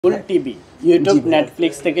ফুল TV YouTube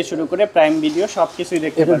Netflix থেকে শুরু করে প্রাইম ভিডিও সবকিছুই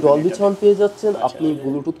দেখতে পারবেন। এটা 𝗕𝗏𝗀𝗃𝗏 পেয়ে যাচ্ছেন, আপনি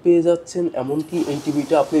ব্লুটুথ পেয়ে যাচ্ছেন, এমনকি এই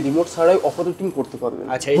টিভিটা আপনি রিমোট ছাড়াই অপারেটিং করতে পারবেন।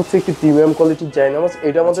 আচ্ছা, হচ্ছে একটি প্রিমিয়াম কোয়ালিটির জায়নামাজ।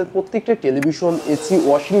 এটা আমাদের প্রত্যেকটা টেলিভিশন, এসি,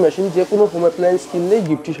 ওয়াশিং মেশিন যে কোনো হোম অ্যাপ্লায়েন্স কিনলে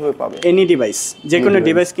গিফট হিসেবে পাবে। এনি ডিভাইস, যে কোনো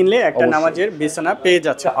ডিভাইস কিনলে একটা নামাজের বিছানা পেয়ে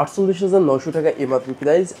যাচ্ছে। 48,900 টাকা এমআরপি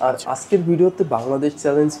প্রাইস। আর আজকের ভিডিওতে বাংলাদেশ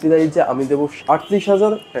চ্যালেঞ্জ প্রাইজে আমি দেব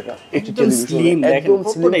 38,000 টাকা। একটি টেলিভিশন একদম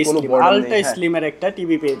স্লিম, আলট্রা স্লিমের একটা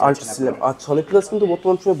টিভি পেয়ে যাচ্ছেন। আর সনি প্লাস কিন্তু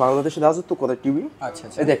বর্তমান সময়ে বাংলাদেশে রাজত্ব করে টিভি। আচ্ছা,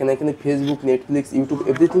 এই দেখেন এখানে ফেসবুক, নেটফ্লিক্স, ইউটিউব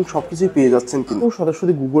এভরিথিং সবকিছুই পেয়ে যাচ্ছেন। কিন্তু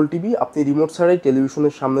সরাসরি গুগল টিভি, আপনি রিমোট ছাড়াই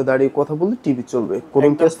টেলিভিশনের সামনে দাঁড়িয়ে কথা বললে টিভি চলবে।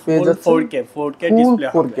 ক্রোমকাস্ট পেয়ে যাচ্ছেন 4K ডিসপ্লে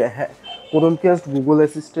হবে। 4K, হ্যাঁ। Chromecast, Google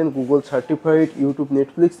assistant, Google certified, YouTube,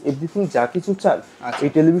 Netflix everything যা কিছু চান এই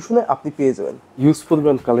টেলিভিশনে আপনি পেয়ে যাবেন। Useful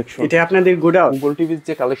brand collection. এটা আপনাদের গোডাউন। গুগল টিভির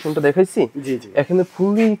যে কালেকশনটা দেখাইছি, জি জি, এখানে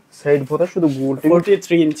ফুললি সাইড ভরা শুধু গুগল টিভি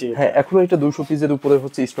 43 ইঞ্চি। হ্যাঁ, এখনো এটা 200 পিসের উপরে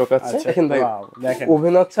হচ্ছে স্টক আছে। দেখেন ভাই, দেখেন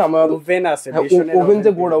ওভেন আছে, আমার ওভেন আছে, ওভেন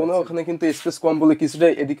যে গোডাউনে ওখানে কিন্তু স্পেস কম বলে কিছুটা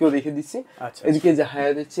এদিকেও রেখে দিচ্ছি। এদিকে যে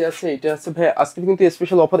হায়ার এসি আছে, এটা আছে ভাই। আজকে কিন্তু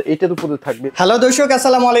স্পেশাল অফার এটার উপরে থাকবে। হ্যালো দর্শক,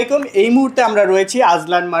 আসসালামু আলাইকুম। এই মুহূর্তে আমরা রয়েছি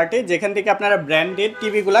আজলান মার্টে, যেখান থেকে আপনারা ব্র্যান্ডেড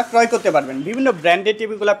টিভিগুলা ক্রয় করতে পারবেন। বিভিন্ন ব্র্যান্ডেড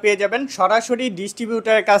টিভিগুলা পেয়ে যাবেন সরাসরি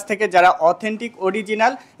ডিস্ট্রিবিউটরের কাছ থেকে। যারা অথেন্টিক,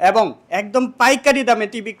 অরিজিনাল এবং একদম পাইকারি দামে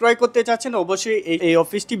টিভি ক্রয় করতে চাচ্ছেন, অবশ্যই এই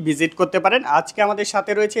অফিসটি ভিজিট করতে পারেন। আজকে আমাদের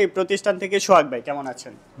সাথে রয়েছে এই প্রতিষ্ঠান থেকে সোহাগ ভাই। কেমন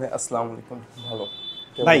আছেন ভাই? আসসালামু আলাইকুম। ভালো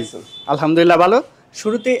ভাই, আলহামদুলিল্লাহ ভালো।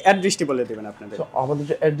 শুরুতে অ্যাড্রেসটি বলে দেবেন আপনাদের। তো আমাদের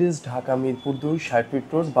address Dhaka Mirpur 2 60 fit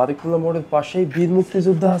road, বারিকুল্লা মোড়ের পাশেই, বীর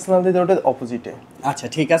মুক্তিযোদ্ধা হাসান আলী রোডের অপোজিটে। আচ্ছা,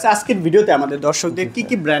 ঠিক আছে। আজকের ভিডিওতে আমাদের দর্শকদের কি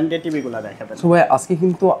কি ব্র্যান্ডের টিভিগুলো দেখাবেন? সো ভাই, আজকে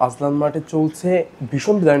কিন্তু আজলান মার্টে চলছে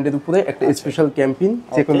ভীষণ ব্র্যান্ডের উপরে একটা স্পেশাল ক্যাম্পেইন।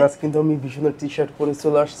 যে কোনো আজ কিন্তু আমি ভীষণের টি-শার্ট পরে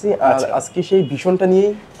চলে আসছি। আর আজকে সেই ভীষণটা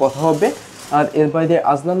নিয়েই কথা হবে। আর এর বাইরে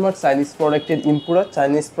আজলান মার্ট চাইনিজ প্রোডাক্টের ইম্পোর্টার।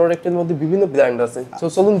 চাইনিজ প্রোডাক্টের মধ্যে বিভিন্ন ব্র্যান্ড আছে। সো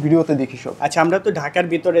চলুন ভিডিওতে দেখি সব। আচ্ছা, আমরা তো ঢাকার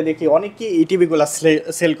ভিতরে দেখি অনেকেই এই টিভিগুলো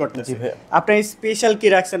সেল করতেছে। আপনি স্পেশাল কি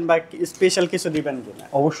রাখছেন বা স্পেশাল কিছু দিবেন কিনা?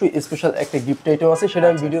 অবশ্যই স্পেশাল একটা গিফট আইটেম আছে, সেটা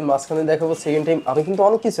আমি ভিডিওর মাঝখানে দেখাবো। সেকেন্ড টাইম আরো কিন্তু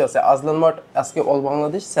অনেক কিছু আছে। আজলান মার্ট আজকে অল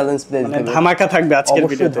বাংলাদেশ চ্যালেঞ্জ প্রাইজ দেবে, ধামাকা থাকবে আজকের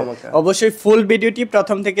ভিডিওতে। অবশ্যই ফুল ভিডিওটি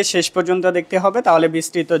প্রথম থেকে শেষ পর্যন্ত দেখতে হবে, তাহলে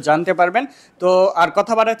বিস্তারিত জানতে পারবেন। তো আর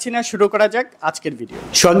কথা বাড়াচ্ছি না, শুরু করা যাক আজকের ভিডিও।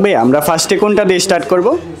 সোহাগ ভাই, আমরা ফার্স্টে কোনটা দিয়ে স্টার্ট করব?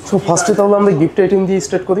 সো ফার্স্টে তাহলে আমরা গিফট আইটেম দিয়ে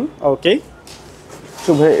স্টার্ট করি। ওকে।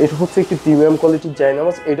 সো ভাই, এটা হচ্ছে একটি প্রিমিয়াম কোয়ালিটির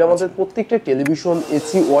জায়নামাজ। এটা আমাদের প্রত্যেকটা টেলিভিশন,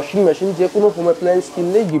 এসি, ওয়াশিং মেশিন যে কোনো হোম অ্যাপ্লায়েন্স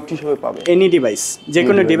কিনলে গিফট হিসেবে পাবে। এনি ডিভাইস, যে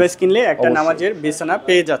কোনো ডিভাইস কিনলে একটা নামাজের বিছানা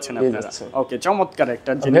পেয়ে যাচ্ছেন আপনারা। ওকে, চমৎকার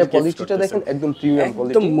একটা জিনিস। কোয়ালিটিটা দেখেন, একদম প্রিমিয়াম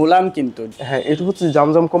কোয়ালিটি, একদম মোলাম কিন্তু। হ্যাঁ, এটা হচ্ছে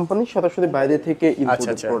জামজাম কোম্পানি, সরাসরি বাইরে থেকে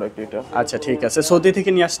ইম্পোর্টেড প্রোডাক্ট এটা। আচ্ছা, ঠিক আছে। সৌদি থেকে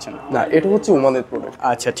নিয়ে আসছেন? না, এটা হচ্ছে ওমানের প্রোডাক্ট।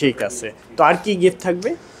 আচ্ছা, ঠিক আছে। তো আর কি গিফট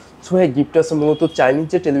থাকবে? সো হ্যাঁ, গিফট আছে মূলত চাইনিজ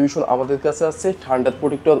যে টেলিভিশন আমাদের কাছে আছে, ঠান্ডা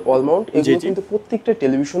প্রোটেক্টর অল মাউন্ট, এগুলো কিন্তু প্রত্যেকটা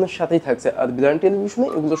টেলিভিশনের সাথেই থাকছে। আর ব্র্যান্ড টেলিভিশনে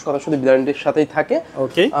এগুলো সরাসরি ব্র্যান্ডের সাথেই থাকে।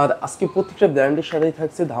 ওকে। আর আজকে প্রত্যেকটা ব্র্যান্ডের সাথেই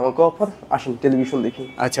থাকছে ধামাকা অফার। আসেন টেলিভিশন দেখি।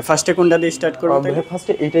 আচ্ছা, ফার্স্টে কোনটা দিয়ে স্টার্ট করব? আমরা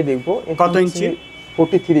ফার্স্টে এইটাই দেখবো। কত ইঞ্চি?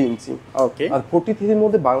 43 ইঞ্চি। ওকে। আর 43 এর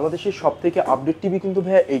মধ্যে বাংলাদেশের সবথেকে আপডেট টিভি কিন্তু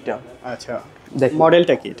ভাইয়া এইটা। আচ্ছা, দেখ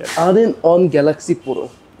মডেলটা কি এটা? 𝗕𝗏𝗀𝗃𝗏𝗏 গ্যালাক্সি প্রো।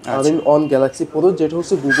 𝗕𝗏𝗀𝗃 গ্যালাক্সি প্রো, যেটা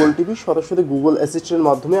হচ্ছে গুগল টিভি, সরাসরি গুগল অ্যাসিস্ট্যান্টের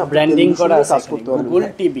মাধ্যমে ব্র্যান্ডিং করা আছে। কাজ করতে পারবেন। গুগল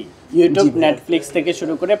টিভি, ইউটিউব, নেটফ্লিক্স থেকে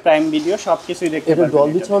শুরু করে প্রাইম ভিডিও সবকিছুই দেখতে পারবেন। এটা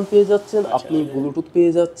𝗕𝗏𝗀𝗃𝗏𝗏 পেয়ে যাচ্ছেন, আপনি ব্লুটুথ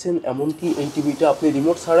পেয়ে যাচ্ছেন, এমনকি এই টিভিটা আপনি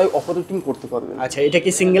রিমোট ছাড়াই অপারেটিং করতে পারবেন। আচ্ছা, এটা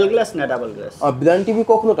কি সিঙ্গেল গ্লাস না ডাবল গ্লাস? ব্র্যান্ড টিভি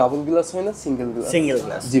কখনো ডাবল গ্লাস হয় না, সিঙ্গেল গ্লাস। Single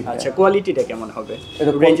glass. জি। আচ্ছা, কোয়ালিটিটা কেমন হবে?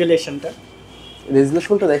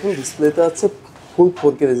 রেজুলেশনটা দেখেন, ডিসপ্লেতে আছে ফুল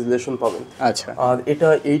 4K রেজুলেশন পাবেন। আচ্ছা। আর এটা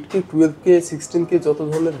 8K, 12K, 16K যত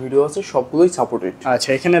ধরনের ভিডিও আছে সবগুলোই সাপোর্টেড। আচ্ছা,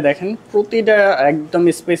 এখানে দেখেন প্রতিটা একদম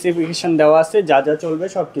স্পেসিফিকেশন দেওয়া আছে, যা যা চলবে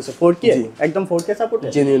সবকিছু 4K, একদম 4K সাপোর্টেড,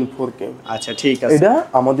 জেনুইন 4K। আচ্ছা, ঠিক আছে। এটা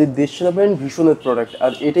আমাদের দেশের ব্র্যান্ড ভীষণের প্রোডাক্ট।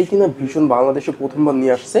 আর এটাই কিনা ভীষণ বাংলাদেশে প্রথমবার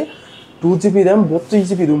নিয়ে আসছে 2GB RAM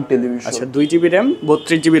 32GB room television. আচ্ছা, 2GB RAM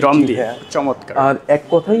 32GB রম দিয়ে, চমৎকার। আর এক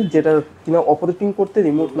কথাই যেটা কিনা অপারেটিং করতে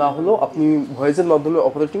রিমোট না হলেও আপনি ভয়েসের মাধ্যমে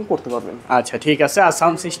অপারেটিং করতে পারবেন। আচ্ছা, ঠিক আছে। আর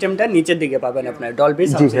সাউন্ড সিস্টেমটা নিচের দিকে পাবেন আপনার, ডলবি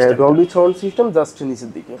সাউন্ড সিস্টেম। হ্যাঁ, ডলবি সাউন্ড সিস্টেম জাস্ট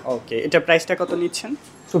নিচের দিকে। ওকে, এটা প্রাইসটা কত নিচ্ছেন?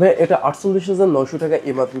 সো ভাই, এটা 48,900 টাকা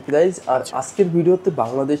এমআরপি প্রাইস। আর আজকের ভিডিওতে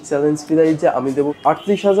বাংলাদেশ চ্যালেঞ্জ প্রাইজে আমি দেব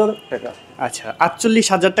 38,000 টাকা। আচ্ছা,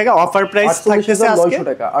 48,000 টাকা অফার প্রাইস থাকতেছে আজকে।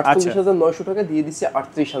 48,900 টাকা দিয়ে দিচ্ছি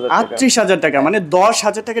 38,000 টাকা। 38,000 টাকা মানে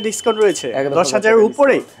 10,000 টাকা ডিসকাউন্ট রয়েছে 10,000 এর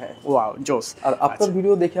উপরে। ওয়াও, জোস। আর আপনার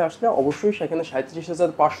ভিডিও দেখে আসলে অবশ্যই অবশ্যই সেখানে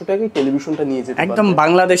 37,500 টাকায় টেলিভিশনটা নিয়ে যেতে পারবেন। একদম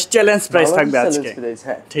বাংলাদেশ চ্যালেঞ্জ প্রাইস থাকবে আজকে।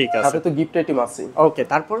 হ্যাঁ ঠিক আছে, সাথে তো গিফট আইটেম আছে। ওকে,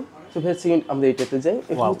 তারপর তো ভাই সেকেন্ড আমরা এটাতে যাই।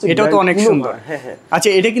 এটাও তো অনেক সুন্দর। হ্যাঁ হ্যাঁ, আচ্ছা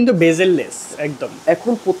এটা কিন্তু বেজেললেস একদম।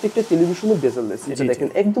 এখন প্রত্যেকটা টেলিভিশনে বেজেললেস, এটা দেখেন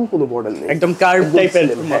একদম কোনো বর্ডার নেই, একদম কার্ভ টাইপের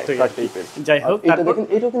মতোই। কার্ভ টাইপের। যাই হোক, এটা দেখেন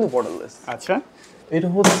এটাও কিন্তু বর্ডারলেস। আচ্ছা এটা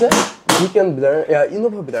হচ্ছে উইকেন ব্র্যান্ড,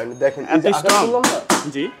 ইনোভা ব্র্যান্ড। দেখেন এই যে আঘাত করলাম না,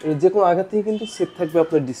 জি যে কোনো আঘাত থেকে কিন্তু সেফ থাকবে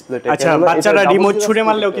আপনার ডিসপ্লেটা। আচ্ছা বাচ্চারা রিমোট ছুঁড়ে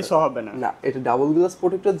মারলেও কিছু হবে না? না, এটা ডাবল গ্লাস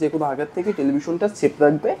প্রোটেক্টর, যে কোনো আঘাত থেকে টেলিভিশনটা সেফ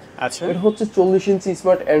রাখবে। আচ্ছা এটা হচ্ছে 40 ইঞ্চি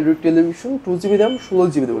smart Android television, 2GB RAM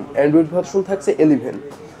 16GB RAM, Android version থাকছে 11।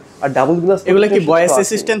 আর ডাবল গ্লাস এগুলা কি ভয়েস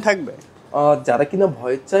অ্যাসিস্ট্যান্ট থাকবে? যারা কিনা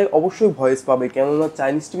ভয়েস চায় অবশ্যই ভয়েস পাবে, কেননা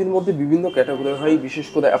চাইনিজ টিভির মধ্যে বিভিন্ন ক্যাটাগরি হয়, বিশেষ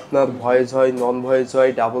করে আপনার ভয়েস হয়, নন ভয়েস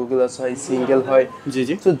হয়, ডাবল গ্লাস হয়, সিঙ্গেল হয়। জি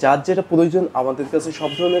জি, তো যার যেটা প্রয়োজন আমাদের কাছে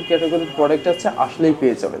সব ধরনের ক্যাটাগরির প্রোডাক্ট আছে, আসলেই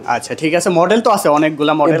পেয়ে যাবেন। আচ্ছা ঠিক আছে, মডেল তো আছে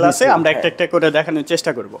অনেকগুলা মডেল আছে, আমরা একটা একটা করে দেখানোর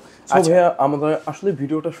চেষ্টা করব। আচ্ছা ভাইয়া, আমরা আসলে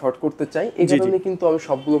ভিডিওটা শর্ট করতে চাই, এই কারণে কিন্তু আমি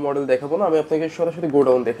সবগুলো মডেল দেখাবো না, আমি আপনাকে সরাসরি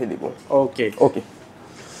গোডাউন দেখিয়ে দিব। ওকে ওকে।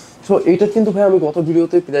 সো এইটা কিন্তু ভাই আমি গত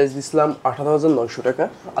ভিডিওতে প্রাইস দিছিলাম 18,900 টাকা,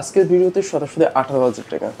 আজকের ভিডিওতে সরাসরি 18,000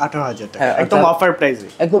 টাকা। 18,000 টাকা একদম অফার প্রাইসে,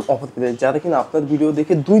 একদম অফার প্রাইস। যারা কিনা আপনার ভিডিও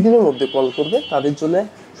দেখে 2 দিনের মধ্যে কল করবে তাদের জন্য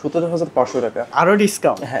 17,500 টাকা আরো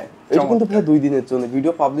ডিসকাউন্ট। হ্যাঁ, এটা কিন্তু ভাই 2 দিনের জন্য,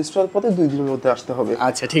 ভিডিও পাবলিশ হওয়ার পরে 2 দিনের মধ্যে আসতে হবে।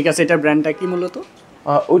 আচ্ছা ঠিক আছে, এটা ব্র্যান্ডটা কি মূলত?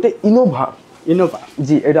 ওইটা ইনোভা। ইনোভা,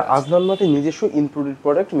 জি, এটা আজলান মার্টের নিজস্ব inputted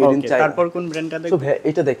product, made in China. তারপর কোন ব্র্যান্ডটা দেখো? তো ভাই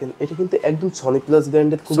এটা দেখেন, এটা কিন্তু একদম সনি প্লাস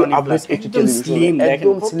ব্র্যান্ডের খুব আপডেট একটি টেলিভিশন,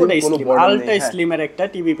 একদম স্লিম, কোনো আলট্রা স্লিমের একটা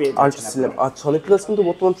টিভি পেয়ে যাচ্ছেন আপনারা। আর সনি প্লাস কিন্তু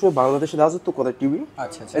বর্তমান সময়ে বাংলাদেশে রাজত্ব করা টিভি।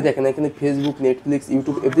 আচ্ছা এই দেখেন এখানে ফেসবুক, নেটফ্লিক্স,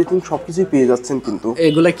 ইউটিউব এভরিথিং সবকিছুই পেয়ে যাচ্ছেন। কিন্তু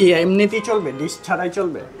এগুলা কি এমনিতেই চলবে, ডিশ ছাড়াই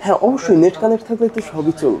চলবে? হ্যাঁ অবশ্যই, নেট কানেক্ট থাকলে তো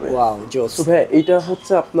সবই চলবে। ওয়াও জোস। তো ভাই এটা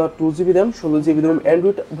হচ্ছে আপনার 2GB RAM 16GB RAM,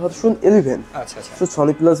 Android version 11। আচ্ছা আচ্ছা, তো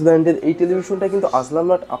সনি প্লাস ব্র্যান্ডের এই টেলিভিশনটা কিন্তু আজলান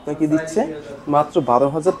মার্ট আপনাকে দিচ্ছে মাত্র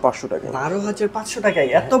 12,500 টাকা। 12,500 টাকায়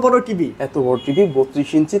এত বড় টিভি? এত বড় টিভি, 32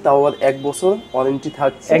 ইঞ্চি, তাও আর 1 বছর ওয়ারেন্টি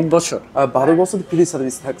থাকছে। 1 বছর? 12 বছর ফ্রি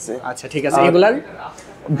সার্ভিস থাকছে। আচ্ছা ঠিক আছে, এগুলার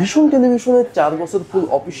ভীষণ টেলিভিশনের 4 বছর ফুল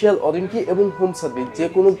অফিসিয়াল ওয়ারেন্টি এবং হোম সার্ভিস। যে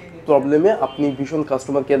কোনো প্রবলেমে আপনি ভীষণ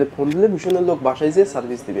কাস্টমার কেয়ারে ফোন দিলে ভীষণের লোক বাসায় যেয়ে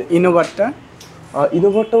সার্ভিস দিবে। ইনোভারটা?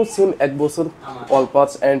 ইনোভারটাও সেম, 1 বছর অল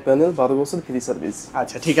পার্টস অ্যান্ড প্যানেল, 12 বছর ফ্রি সার্ভিস।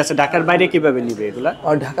 আচ্ছা ঠিক আছে, ঢাকার বাইরে কিভাবে নিবে এগুলা?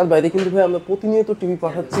 আর ঢাকার বাইরে কিন্তু ভাই আমরা প্রতিনিয়ত টিভি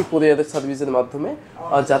পাঠাচ্ছি কোরিয়ারের সার্ভিসের মাধ্যমে।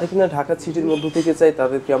 আর যারা কিনা ঢাকা সিটির মধ্য থেকে চাই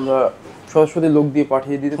তাদেরকে আমরা সরাসরি লোক দিয়ে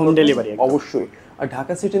পাঠিয়ে দিতে হোম ডেলিভারি অবশ্যই। আর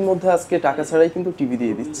ঢাকা সিটির মধ্যে আজকে টাকা ছাড়াই কিন্তু টিভি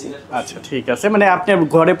দিয়ে দিচ্ছি। আচ্ছা ঠিক আছে, মানে আপনি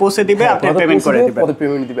ঘরে পৌঁছে দিবে, আপনি পেমেন্ট করে দিবেন, পরে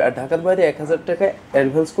পেমেন্ট দিবে। আর ঢাকার বাইরে 1,000 টাকা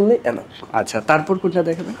অ্যাডভান্স করলে এনাফ। আচ্ছা তারপর কোনটা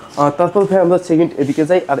দেখাবেন? তারপর ভাই আমরা সেকেন্ড এদিকে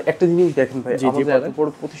যাই। আর একটা জিনিস দেখেন ভাই, আমাদের এত বড়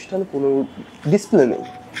প্রতিষ্ঠানে কোনো ডিসপ্লে নেই।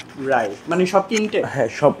 রাইট, মানে সব কি ইনটেক? হ্যাঁ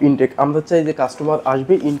সব ইনটেক। আমরা চাই যে কাস্টমার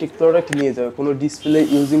আসবে ইনটেক প্রোডাক্ট নিয়ে যাবে, কোনো ডিসপ্লে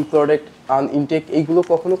ইউজিং প্রোডাক্ট আনইনটেক এইগুলো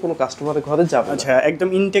কখনো কোনো কাস্টমারের ঘরে যাবে না। আচ্ছা একদম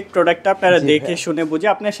ইনটেক প্রোডাক্টটা আপনারা দেখে শুনে বুঝে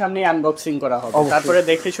আপনার সামনে আনবক্সিং করা হবে, তারপরে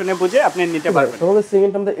দেখে শুনে বুঝে আপনি নিতে পারবেন। তাহলে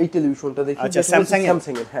সেকেন্ড আমরা এই টেলিভিশনটা দেখি। আচ্ছা স্যামসাং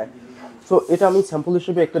এর। হ্যাঁ, তো এটা আমি স্যাম্পল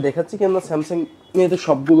হিসেবে একটা দেখাচ্ছি, কেননা স্যামসাং এর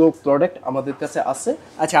সবগুলো প্রোডাক্ট আমাদের কাছে আছে।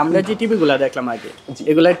 আচ্ছা আমরা যে টিভিগুলো দেখলাম আগে,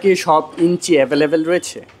 এগুলার কি সব ইঞ্চি অ্যাভেলেবেল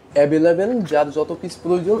রয়েছে? অ্যাভেলেবেল, যার যত পিস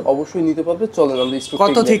প্রয়োজন অবশ্যই নিতে পারবে। চলেন আমরা স্টক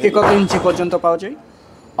কত থেকে কত ইঞ্চি পর্যন্ত পাওয়া যায়?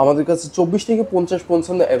 আমাদের কাছে 24 থেকে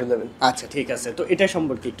 50-55 অ্যাভেলেবেল। আচ্ছা ঠিক আছে, তো এটা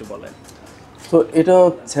সম্পর্কে একটু বলেন। তো এটা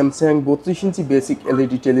স্যামসাং 32 ইঞ্চি বেসিক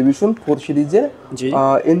এলইডি টেলিভিশন 4 সিরিজের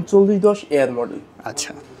N4010 এয়ার মডেল।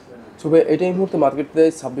 আচ্ছা, তবে এটা এই মুহূর্তে মার্কেট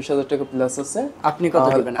প্রাইস 26,000 টাকা প্লাস আছে। আপনি কত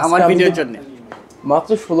দিবেন আমার ভিডিওর জন্য? মাত্র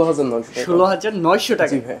 16,900 টাকা। 16,900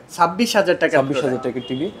 টাকা? 26,000 টাকা? 26,000 টাকা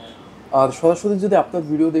টিভি। আর সরাসরি যদি আপনার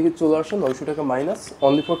ভিডিও দেখে চলে আসেন 900 টাকা মাইনাস,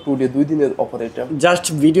 অনলি ফর 2 ডে, 2 দিনের অফার। এটা জাস্ট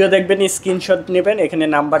ভিডিও দেখবেন, স্ক্রিনশট নেবেন, এখানে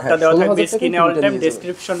নাম্বারটা দেওয়া থাকবে স্ক্রিনে, অল টাইম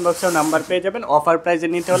ডেসক্রিপশন বক্সেও নাম্বার পেয়ে যাবেন। অফার প্রাইসে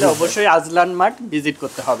নিতে হলে অবশ্যই আজলান মার্ট ভিজিট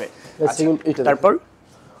করতে হবে। তারপর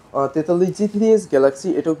 43G3s গ্যালাক্সি,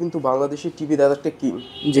 এটাও কিন্তু বাংলাদেশের টিভি দ্বারা একটা কিং,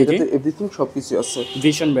 যেটাতে এভরিথিং সবকিছু আছে।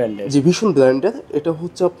 ভিশন ব্র্যান্ডের? জি ভিশন ব্র্যান্ডের। এটা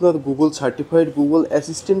হচ্ছে আপনার Google certified, Google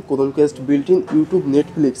assistant, Chromecast, built in, YouTube,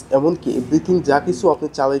 Netflix, এমনকি এভরিথিং যা কিছু আপনি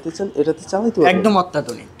চালাইতে চান এটাতে চালাইতে পারবেন। একদম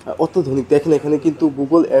অত্যাধুনিক। অত্যাধুনিক। দেখেন এখানে কিন্তু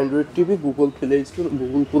Google Android TV, Google play store,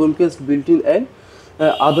 Google Chromecast, built in and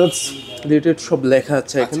others related সব লেখা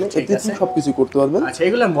আছে এখানে। এতে সবকিছু করতে পারবেন। আচ্ছা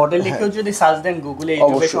এগুলা মডেল লিখেও যদি সার্চ দেন গুগলে,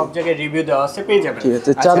 ইউটিউবে সব জায়গায় রিভিউ দেওয়া আছে, পেয়ে যাবেন। ঠিক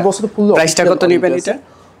আছে, 4 বছর ফুল। প্রাইসটা কত নেবেন এটা?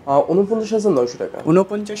 49,900 টাকা।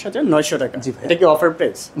 49,900 টাকা। জি ভাই। এটা কি অফার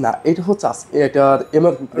প্রাইস? না, এটা হচ্ছে এটার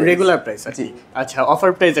এমআরপি রেগুলার প্রাইস। জি। আচ্ছা,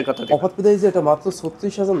 অফার প্রাইসে কত দিবেন? অফার প্রাইসে এটা মাত্র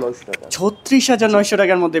 36,900 টাকা। 36,900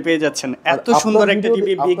 টাকার মধ্যে পেয়ে যাচ্ছেন এত সুন্দর একটা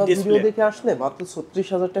টিভি, বিগ ডিসপ্লে। ভিডিও দেখে আসলে মাত্র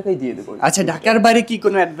 36,000 টাকায় দিয়ে দেব। আচ্ছা, ঢাকার বাইরে কি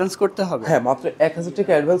কোনো অ্যাডভান্স করতে হবে? হ্যাঁ, মাত্র 1,000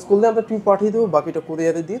 টাকা অ্যাডভান্স করলে আমরা টিভি পাঠিয়ে দেবো, বাকিটা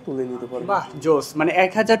কুরিয়ারে দিয়ে তুলে নিতে পারবো। বাহ, জোস। মানে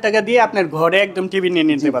 1,000 টাকা দিয়ে আপনার ঘরে একদম টিভি নিয়ে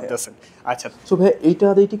নিতে পারতেছেন। আচ্ছা, সো ভাই এইটা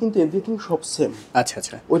আর এইটা কিন্তু এভরিথিং সব সেম। আচ্ছা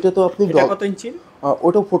আচ্ছা। ওইটা তো আপনি এটা কত ইঞ্চি?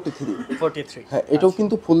 ওটাও 43। হ্যাঁ, এটাও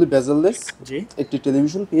কিন্তু ফুললি বেজেললেস। জি। একটি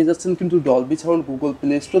টেলিভিশন পেয়ে যাচ্ছেন কিন্তু Dolby sound, Google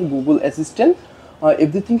play store, Google assistant,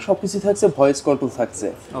 everything সবকিছু থাকছে, ভয়েস কন্ট্রোল থাকছে।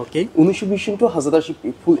 ওকে। 1920x1080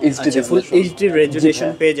 full HD full HD resolution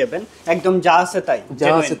পেয়ে যাবেন, একদম যা আছে তাই।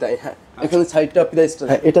 হ্যাঁ। এখানে সাইডটা প্রাইসটা,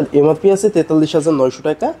 হ্যাঁ, এটা এমআরপি আছে 43,900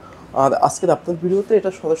 টাকা। আর আজকের আপনার ভিডিওতে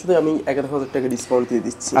এটা সরাসরি আমি 11,000 টাকা ডিসকাউন্ট দিয়ে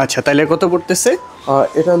দিচ্ছি। আচ্ছা, তাহলে কত পড়তেছে?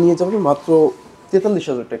 এটা নিয়ে যাবেন মাত্র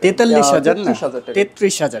 43,000 টাকা। 43,000 না,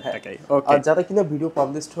 33,000 টাকায়। আর যারা কিনা ভিডিও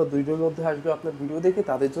পাবলিশ হওয়ার 2 দিনের মধ্যে আসবে আপনার ভিডিও দেখে,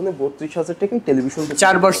 তাদের জন্য 32,000 টাকায় টেলিভিশন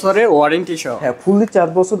 4 বছরের ওয়ারেন্টি সহ। হ্যাঁ, ফুললি 4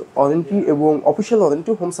 বছর ওয়ারেন্টি এবং অফিশিয়াল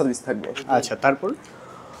ওয়ারেন্টি, হোম সার্ভিস থাকবে। আচ্ছা, তারপর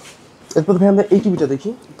এরপর ভাই আমরা এই টিভিটা দেখি।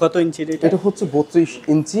 কত ইঞ্চি এটা? এটা হচ্ছে 32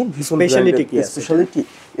 ইঞ্চি ভীষণ স্পেশালিটি কি আছে? স্পেশালিটি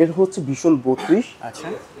এটা হচ্ছে ভীষণ 32 আচ্ছা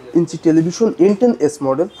ইঞ্চি television, N10s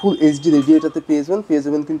model, full HD ready. এটাতে পেয়ে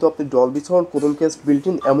যাবেন কিন্তু আপনি Dolby sound, Chromecast built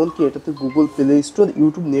in, এমনকি এটাতে Google play store,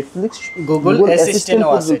 YouTube, Netflix, Google assistant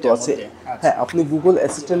পর্যন্ত আছে। হ্যাঁ, আপনি গুগল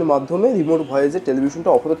অ্যাসিস্ট্যান্টের মাধ্যমে রিমোট ভয়েসে টেলিভিশনটা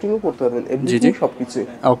অপারেটিংও করতে পারবেন, এভরিথিং সবকিছু।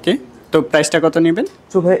 ওকে, তো প্রাইসটা কত নেবেন?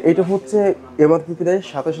 তো ভাই এটা হচ্ছে এমআরপি প্রাইস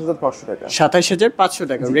 27,500 টাকা। 27,500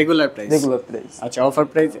 টাকা রেগুলার প্রাইস। Regular price. আচ্ছা, অফার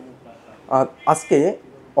প্রাইস? আর আজকে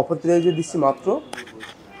অফার প্রাইসে দিচ্ছি মাত্র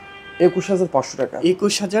 21,500 টাকা।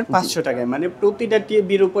 21,500 টাকায়, মানে প্রতিটা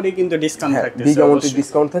টিভির উপরে কিন্তু ডিসকাউন্ট থাকতেছে। বিগ অ্যামাউন্টের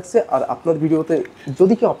ডিসকাউন্ট থাকছে। আর আপনার ভিডিওতে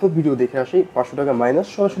যদি কেউ আপনার ভিডিও দেখে আসে 500 টাকা মাইনাস,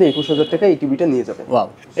 সরাসরি 21,000 টাকা এই টিভিটা নিয়ে যাবে। ওয়াও,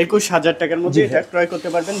 21,000 টাকার মধ্যে এটা ক্রয় করতে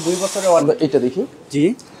পারবেন 2 বছরের আমরা এটা দেখি। জি।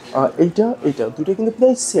 এইটা দুটো কিন্তু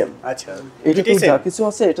প্রাইস সেম। আচ্ছা, এটা তো যা কিছু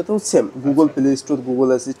আছে এটাতেও same, Google play store, Google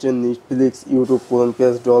assistant, Netflix, YouTube,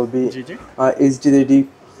 Chromecast, Dolby, HD ready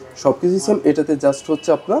সবকিছু সেম। এটাতে জাস্ট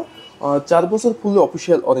হচ্ছে আপনার 4 বছর ফুল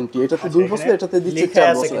অফিশিয়াল ওয়ারেন্টি। এটাতে 2 বছর, এটাতে দিচ্ছে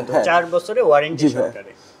 4 বছর। হ্যাঁ, 4 বছরের ওয়ারেন্টি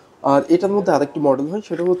সহকারে। আর এটার মধ্যে আরেকটি মডেল হয়,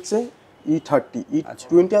 সেটা হচ্ছে E30,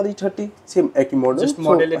 E20 আর E30 সেম একই মডেল, জাস্ট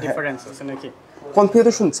মডেলে ডিফারেন্স আছে নাকি?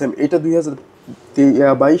 Configuration same. এটা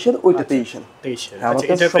 2022 এর, ওইটা 23 এর। আমার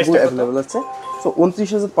কাছে সবগুলো अवेलेबल আছে। সো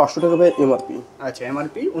 29,500 টাকা ভাই এমআরপি। আচ্ছা,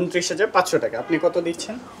 এমআরপি 29,500 টাকা। আপনি কত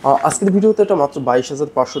দিচ্ছেন? আজকের ভিডিওতে এটা মাত্র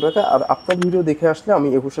 22,500 টাকা। আর আপনার ভিডিও দেখে আসলে আমি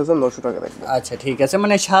 21,900 টাকা রাখবো। আচ্ছা, ঠিক আছে,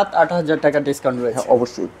 মানে 7-8,000 টাকা ডিসকাউন্ট রয়েছে। হ্যাঁ,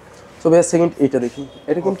 অবশ্যই। সো ভাই সেকেন্ড এটা দেখি।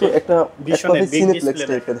 এটা কিন্তু একটা সিনেপ্লেক্স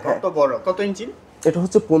টাইপের। হ্যাঁ, কত বড়, কত ইঞ্চি? এটা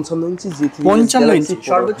হচ্ছে 55 ইঞ্চি G3। 55 ইঞ্চি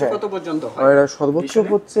সর্বোচ্চ কত পর্যন্ত হয়? আর সর্বোচ্চ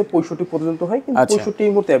হচ্ছে 65 পর্যন্ত হয়, কিন্তু 65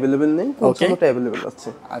 এই মুহূর্তে अवेलेबल নেই, 55টা अवेलेबल আছে।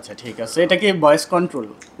 আচ্ছা, ঠিক আছে। এটা কি ভয়েস কন্ট্রোল?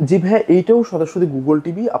 জি ভাই, এইটাও সরাসরি গুগল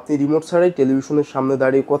টিভি। আপনি রিমোট ছাড়াই টেলিভিশনের সামনে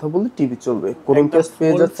দাঁড়িয়ে কথা বললে টিভি চলবে। ক্রোমকাস্ট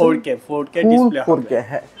পেয়ে যাচ্ছে 4K ডিসপ্লে হবে। 4K,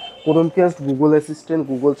 হ্যাঁ। Chromecast, Google assistant,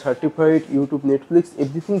 Google certified, YouTube, Netflix,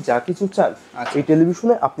 everything যা কিছু চান এই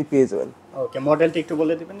টেলিভিশনে আপনি পেয়ে যাবেন। ওকে, মডেলটা একটু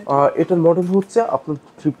বলে দিবেন? এটার মডেল হচ্ছে আপনার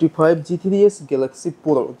 55G3s গ্যালাক্সি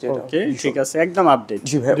প্রো, যেটা। ওকে, ঠিক আছে, একদম আপডেট।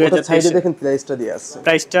 জি ভাই, ওটা সাইডে দেখেন প্রাইসটা দেয়া আছে।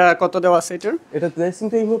 প্রাইসটা কত দেওয়া আছে এটার? এটা প্রাইস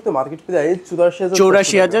কিন্তু এই মুহূর্তে মার্কেট প্রাইস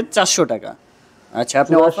 84,400 টাকা। আচ্ছা,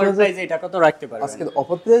 আপনি অফার প্রাইসে এটা কত রাখতে পারবেন? আজকে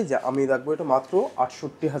অফার প্রাইসে আমি রাখবো এটা মাত্র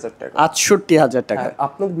 68,000 টাকা। 68,000 টাকা।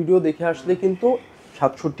 আপনার ভিডিও দেখে আসলে কিন্তু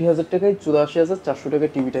 67,000 টাকায় 84,400 টাকা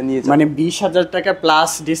টিভিটা নিয়ে যাবেন, মানে 20,000 টাকা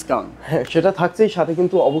প্লাস ডিসকাউন্ট। হ্যাঁ, সেটা থাকছেই, সাথে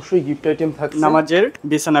কিন্তু অবশ্যই গিফট আইটেম থাকছে। নামাজের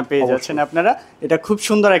বিছানা পেয়ে যাচ্ছেন আপনারা। এটা খুব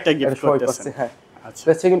সুন্দর একটা গিফট করতেছেন। হ্যাঁ। আচ্ছা,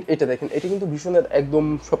 সেকেন্ড এটা দেখেন। এটা কিন্তু ভীষণের একদম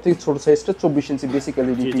সবথেকে ছোট সাইজটা 24 ইঞ্চি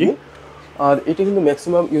বেসিক্যালি টিভি। আর এটা কিন্তু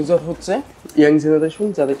ম্যাক্সিমাম ইউজার হচ্ছে ইয়াং জেনারেশন,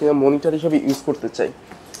 যারা কিনা মনিটর হিসেবে ইউজ করতে চায়,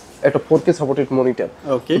 একটা 4K সাপোর্টেড মনিটর।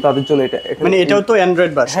 ওকে, তাদের জন্য এটা। মানে এটাও তো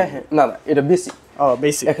অ্যান্ড্রয়েড ভার্সন? হ্যাঁ হ্যাঁ, না এটা বেসিক।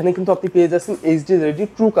 বেসিক। এখানে কিন্তু আপনি পেয়ে যাচ্ছেন HD ready,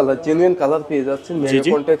 true colour, genuine colour পেয়ে যাচ্ছেন, mega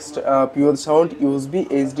context, pure sound, USB,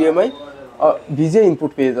 HDMI, ভিজে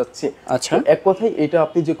ইনপুট পেয়ে যাচ্ছে। আচ্ছা, এক কথায় এটা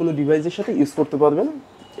আপনি যে কোনো ডিভাইসের সাথে ইউজ করতে পারবেন।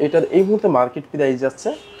 এটার এই মুহূর্তে মার্কেট প্রাইস যাচ্ছে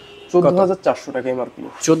 14,400 টাকা এমআরপি।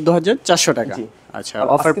 14,400 টাকা। আচ্ছা,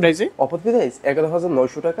 অফার প্রাইসে? অফার প্রাইস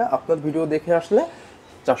 11,900 টাকা। আপনার ভিডিও দেখে আসলে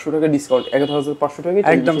 400 টাকা ডিসকাউন্ট, 11,500 টাকা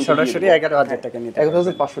একদম সরাসরি 11,000 টাকা নিতে।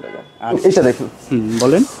 11,500 টাকা। এটা দেখুন।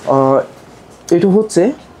 বলেন। এটা হচ্ছে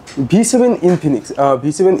V7 ইনফিনিক্স।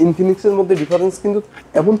 V7 ইনফিনিক্সের মধ্যে ডিফারেন্স কিন্তু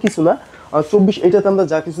এমন কিছু না। 24 এটাতে আমরা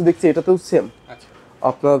যা কিছু দেখছি এটাতেও সেম।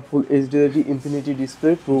 আপনার full HD infinity display,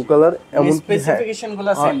 true colour, এমন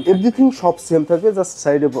স্পেসিফিকেশনগুলো সেম, এভরিথিং সব সেম থাকবে, জাস্ট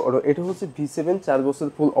সাইডে বড়। এটা হচ্ছে V7 4 বছর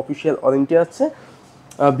ফুল অফিশিয়াল ওয়ারেন্টি আছে।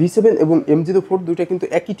 V7 এবং M04 দুইটা কিন্তু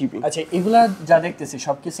একই টিভি। আচ্ছা, এগুলা যা দেখতেছি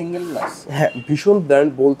সব কি সিঙ্গেল গ্লাস? হ্যাঁ, ভীষণ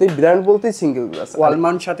ব্র্যান্ড বলতে সিঙ্গেল গ্লাস। ওয়াল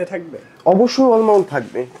মাউন্ট সাথে থাকবে? অবশ্যই ওয়াল মাউন্ট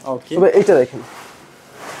থাকবে। ওকে, তবে এটা দেখেন,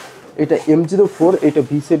 এটা M04, এটা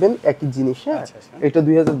V7 একই জিনিস। হ্যাঁ, এটা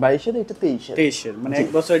 2022 এর, এটা 23 এর, মানে 1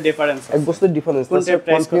 বছরের ডিফারেন্স। 1 বছরের ডিফারেন্স। কোনটার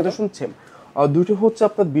প্রাইস কনফিগারেশন সেম। আর দুটো হচ্ছে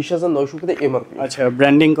আপনার 20,900 করে এমআরপি। আচ্ছা,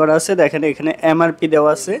 ব্র্যান্ডিং করা আছে, দেখেন এখানে এমআরপি দেওয়া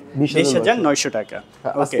আছে 20,900 টাকা।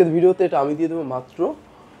 আজকের ভিডিওতে এটা আমি দিয়ে দেবো মাত্র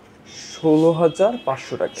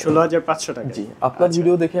 16,500 টাকা। 16,500 টাকা। জি, আপনার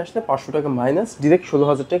ভিডিও দেখে আসলে 500 টাকা মাইনাস ডিরেক্ট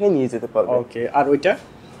 16,000 টাকায় নিয়ে যেতে পারবেন। ওকে, আর ওইটা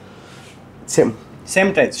সেম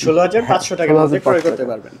প্রাইস 16,500 টাকার মধ্যে ক্রয় করতে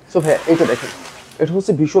পারবেন। সো ভাই এটা দেখেন, এটা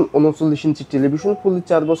হচ্ছে ভীষণ 39 ইঞ্চি টেলিভিশন, ফুলি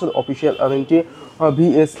 4 বছর অফিসিয়াল ওয়ারেন্টি,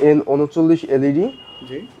 VSN 39 LED।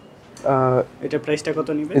 জি, এটা প্রাইসটা কত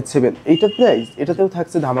নিবে? 7 এইটা প্রাইস, এটাতেও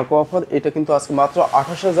থাকছে ধামাকা অফার। এটা কিন্তু আজকে মাত্র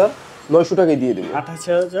 28,900 টাকায় দিয়ে দেবেন।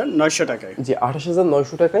 28,900 টাকায়? জি,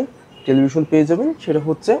 28,900 টাকায় টেলিভিশন পেয়ে যাবেন। সেটা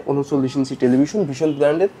হচ্ছে 39 ইঞ্চি টেলিভিশন, ভীষণ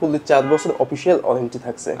ব্র্যান্ডেড, ফুলি 4 বছর অফিসিয়াল ওয়ারেন্টি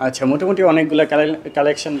থাকছে। আচ্ছা, মোটামুটি অনেকগুলো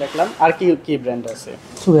কালেকশন দেখলাম। আর কি ব্র্যান্ড আছে?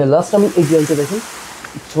 সো লাস্ট আমি এই ব্র্যান্ডটা দেখেন,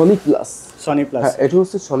 সনি প্লাস। হ্যাঁ, এটা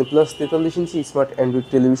হচ্ছে সনি প্লাস 43 ইঞ্চি স্মার্ট অ্যান্ড্রয়েড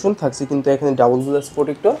টেলিভিশন। থাকছে কিন্তু এখানে double glass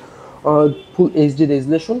protector, full HD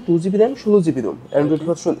resolution, 2GB RAM, 16GB Rome, Android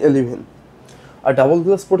version 11। আর ডাবল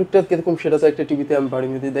গ্লাস প্রোটেক্টর কিরকম সেটা তো একটা টিভিতে আমি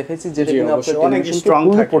বাড়ির মধ্যে দেখাইছি, যেটা কিনা আপনার টেলিভিশনকে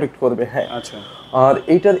ফুলি প্রোটেক্ট করবে। হ্যাঁ, আচ্ছা। আর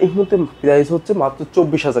এইটার এই মুহূর্তে প্রাইস হচ্ছে মাত্র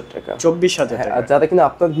 24,000 টাকা। 24,000 টাকা। আর যারা কিনা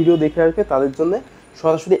আপনার ভিডিও দেখে আসবে তাদের জন্য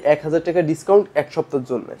সরাসরি 1,000 টাকা ডিসকাউন্ট এক সপ্তাহের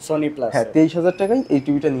জন্য। সনি প্লাস, হ্যাঁ, 23,000 টাকায় এই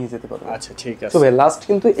টিভিটা নিয়ে যেতে পারবেন। আচ্ছা, ঠিক আছে। তবে লাস্ট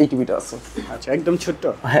কিন্তু এই টিভিটা আছে। আচ্ছা, একদম ছোট।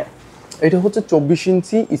 হ্যাঁ, এটা হচ্ছে 24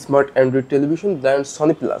 ইঞ্চি smart Android television, brand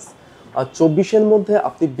Sony plus. আর 24-এর মধ্যে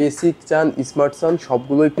আপনি বেসিক চান, স্মার্ট চান,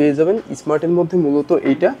 সবগুলোই পেয়ে যাবেন। স্মার্টের মধ্যে মূলত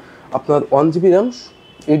এইটা আপনার 1GB র্যাম,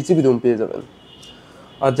 8GB রোম পেয়ে যাবেন।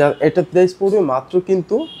 আর যার এটা প্রাইস পড়বে মাত্র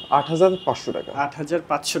কিন্তু 8,500 টাকা।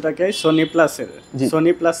 8,500 টাকায় সনি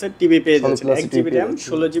প্লাসের টিভি পেয়ে যাচ্ছেন, 1GB র্যাম,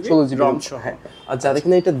 16GB রম সহ। হ্যাঁ, আর যারা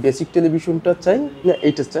কিনা এটা বেসিক টেলিভিশনটা চাই না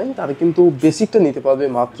এইটা চাই, তারা কিন্তু বেসিকটা নিতে পারবে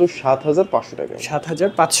মাত্র 7,500 টাকা।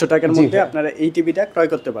 7,500 টাকার মধ্যে আপনারা এই টিভিটা ক্রয়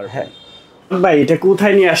করতে পারবেন। হ্যাঁ ভাই, এটা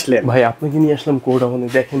কোথায় নিয়ে আসলেন? ভাই, আপনাকে নিয়ে আসলাম গোডাউনে।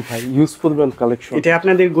 দেখেন ভাই, ইউজফুল ব্র্যান্ড কালেকশন। এটা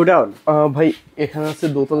আপনাদের গোডাউন? ভাই, এখানে আছে,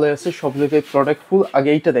 দোতলায় আছে, সব জায়গায় প্রোডাক্ট ফুল। আগে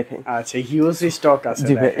এইটা দেখেন। আচ্ছা, হিউজ স্টক আছে।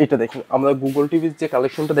 জি ভাই, এটা দেখেন, আমরা গুগল টিভির যে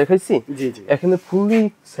কালেকশনটা দেখাইছি, জি জি, এখানে ফুললি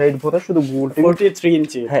সাইড ভরা শুধু গুগল টিভি 43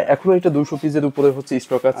 ইঞ্চি। হ্যাঁ, এখন এটা 200 পিসের উপরে হচ্ছে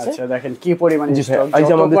স্টক আছে। আচ্ছা, দেখেন কি পরিমাণ স্টক,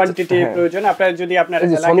 যত কোয়ান্টিটি প্রয়োজন। আপনারা যদি আপনার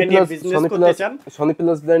এলাকায় নিয়ে বিজনেস করতে চান, সনি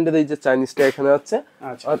প্লাস ব্র্যান্ডের এই যে চাইনিজটা এখানে আছে।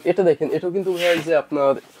 আর এটা দেখেন, এটাও কিন্তু ভাই যে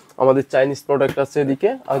আপনার আমাদের চাইনিজ প্রোডাক্ট আছে এদিকে।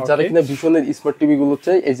 আর যারা কিনা ভীষণের স্মার্ট টিভি গুলো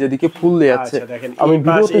চাই, এই যে এদিকে ফুললি আছে। আমি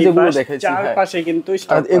ভিডিওতে যেগুলো দেখাইছি, চারপাশে কিন্তু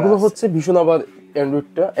আর এগুলো হচ্ছে ভীষণ। আবার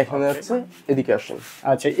অ্যান্ড্রয়েডটা এখানে আছে, এদিকে আসেন।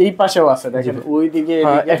 আচ্ছা, এই পাশেও আছে, দেখেন ওইদিকে।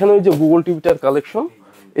 এখানে ওই যে গুগল টিভিটার কালেকশন,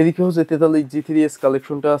 এদিকে হচ্ছে 43 G3s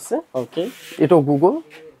কালেকশনটা আছে। ওকে, এটাও গুগল।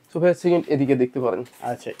 সো ভাই, সেকেন্ড এদিকে দেখতে পারেন।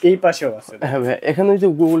 আচ্ছা, এই পাশেও আছে। হ্যাঁ ভাই, এখানে ওই যে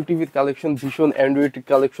গুগল টিভির কালেকশন, ভীষণ অ্যান্ড্রয়েড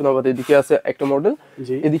কালেকশন। আবার এদিকে আছে একটা মডেল,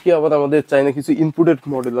 এদিকে আবার আমাদের চাইনা কিছু ইম্পোর্টেড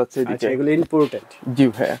মডেল আছে এদিকে। এগুলো ইম্পোর্টেড? জি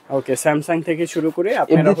ভাই। ওকে, স্যামসাং থেকে শুরু করে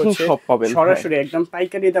আপনারা হচ্ছে সব পাবেন সরাসরি একদম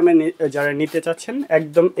পাইকারি দামে। যারা নিতে চাচ্ছেন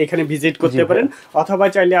একদম এখানে ভিজিট করতে পারেন, অথবা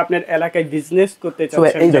চাইলে আপনার এলাকায় বিজনেস করতে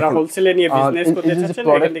চাচ্ছেন, যারা হোলসেলে নিয়ে বিজনেস করতে চাচ্ছেন,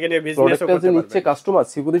 এখান থেকে নিয়ে বিজনেসও করতে পারবেন। নিচ্ছে কাস্টমার,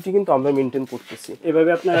 সিকিউরিটি কিন্তু আমরা মেইনটেইন করতেছি। এভাবে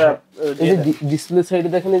আপনারা এই যে ডিসপ্লে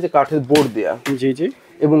সাইডে দেখেন, এই যে কাঠের বোর্ড দেয়া, জি জি,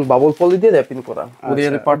 এবং বাবল পলি দিয়ে র‍্যাপিং করা।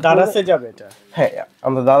 দারাসে যাবে এটা? হ্যাঁ,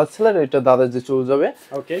 আমরা দারাজ ছেলে, এটা দারাজ যে চলে যাবে।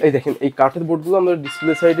 এই দেখেন, এই কাঠের বোর্ডগুলো আমরা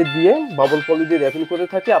ডিসপ্লে সাইডে দিয়ে বাবল পলি দিয়ে র‍্যাপিং করে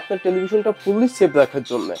থাকি, আপনার টেলিভিশনটা ফুললি সেফ রাখার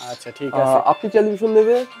জন্য। আচ্ছা, ঠিক আছে। আপনি টেলিভিশন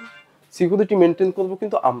নেবে, সিকিউরিটি মেইনটেইন করব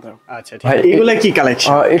কিন্তু আমরা। আচ্ছা, ঠিক আছে। এগুলা কি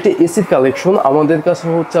কালেকশন? এটা এসির কালেকশন। আমাদের কাছে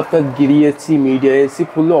হচ্ছে আপনার গিরি AC, media AC,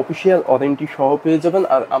 fully official warranty সহ পেয়ে যাবেন।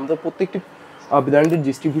 আর আমরা প্রত্যেকটি ব্র্যান্ডের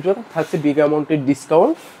ডিস্ট্রিবিউটর, থাকছে বিগ অ্যামাউন্টের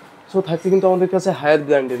ডিসকাউন্ট। সো থাকছে কিন্তু আমাদের কাছে হায়ার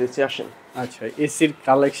ব্র্যান্ডের এসি। আসেন। আচ্ছা, এসির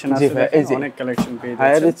কালেকশন আছে, অনেক কালেকশন পেয়ে যাচ্ছেন।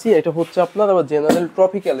 হায়ার এসি এটা হচ্ছে আপনার আবার জেনারেল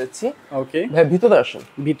ট্রপিক্যাল এসি। ওকে ভাই, ভিতরে আসেন।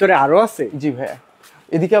 ভিতরে আরো আছে? জি ভাই,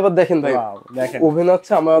 এদিকে আবার দেখেন ভাই, ওভেন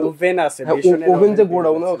আছে আমার। ওভেন আছে? ওভেন যে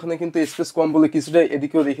গোডাউনে, ওখানে কিন্তু স্পেস কম বলে কিছুটা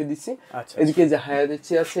এদিকেও রেখে দিচ্ছি। এদিকে যে হায়ার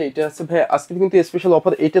এসি আছে, এটা আছে ভাই। আজকে কিন্তু স্পেশাল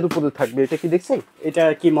অফার এটার উপরে থাকবে। এটা কি দেখছেন? এটা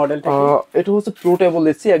কি মডেলটা? এটা হচ্ছে পোর্টেবল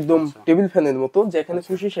এসি, একদম টেবিল ফ্যানের মতো, যেখানে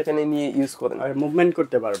খুশি সেখানে নিয়ে ইউজ করেন, আর মুভমেন্ট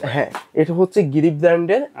করতে পারবেন। হ্যাঁ, এটা হচ্ছে গিরি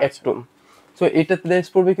ব্র্যান্ডের একটন। সো এটা প্রাইস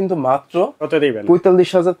পড়বে কিন্তু মাত্র কত দিবেন?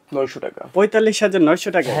 45,900 টাকা। 45,900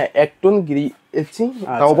 টাকা? হ্যাঁ, এক টন গিরি এসি,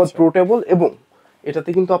 তাও আবার পোর্টেবল। এবং এটাতে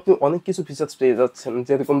কিন্তু আপনি অনেক কিছু ফিচার্স পেয়ে যাচ্ছেন,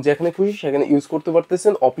 যেরকম যেখানে খুশি সেখানে ইউজ করতে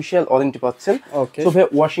পারতেছেন, অফিশিয়াল ওয়ারেন্টি পাচ্ছেন। সো ভাই,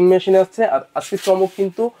 ওয়াশিং মেশিন আছে। আর আজকে চমক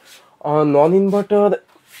কিন্তু নন ইনভার্টার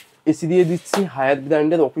এসি দিয়ে দিচ্ছি হায়াত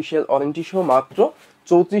ব্র্যান্ডের অফিসিয়াল ওয়ারেন্টি সহ মাত্র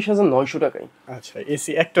 34,900 টাকায়। আচ্ছা,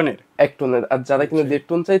 এসি 1 টনের? 1 টনের। আর যারা কিনা 1.5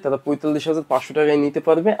 টন চাই তারা 45,500 টাকায় নিতে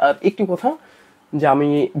পারবে। আর একটি কথা, যে আমি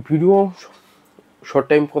ভিডিও শর্ট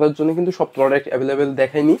টাইম করার জন্য কিন্তু সব প্রোডাক্ট অ্যাভেলেবেল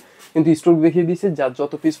দেখাইনি, কিন্তু স্টক দেখিয়ে দিয়েছে। যার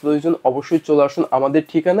যত পিস প্রয়োজন অবশ্যই চলে আসুন আমাদের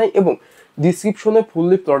ঠিকানায়, এবং ডিসক্রিপশনে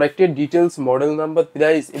ফুললি প্রোডাক্টের ডিটেলস, মডেল নাম্বার,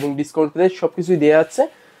 প্রাইস এবং ডিসকাউন্ট প্রাইস সব কিছুই দেওয়া আছে।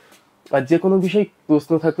 আর যে কোনো বিষয়ে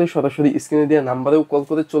প্রশ্ন থাকলে সরাসরি স্ক্রিনে দেওয়া নাম্বারেও কল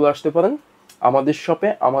করে চলে আসতে পারেন আমাদের শপে।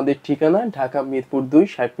 আমাদের ঠিকানা ঢাকা মিরপুর 2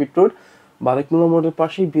 60 ফিট রোড, বারেক মোড়ের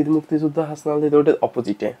পাশেই বীর মুক্তিযোদ্ধা হাসান আলী রোডের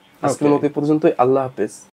অপোজিটে। আজকের মতো পর্যন্তই, আল্লাহ হাফেজ।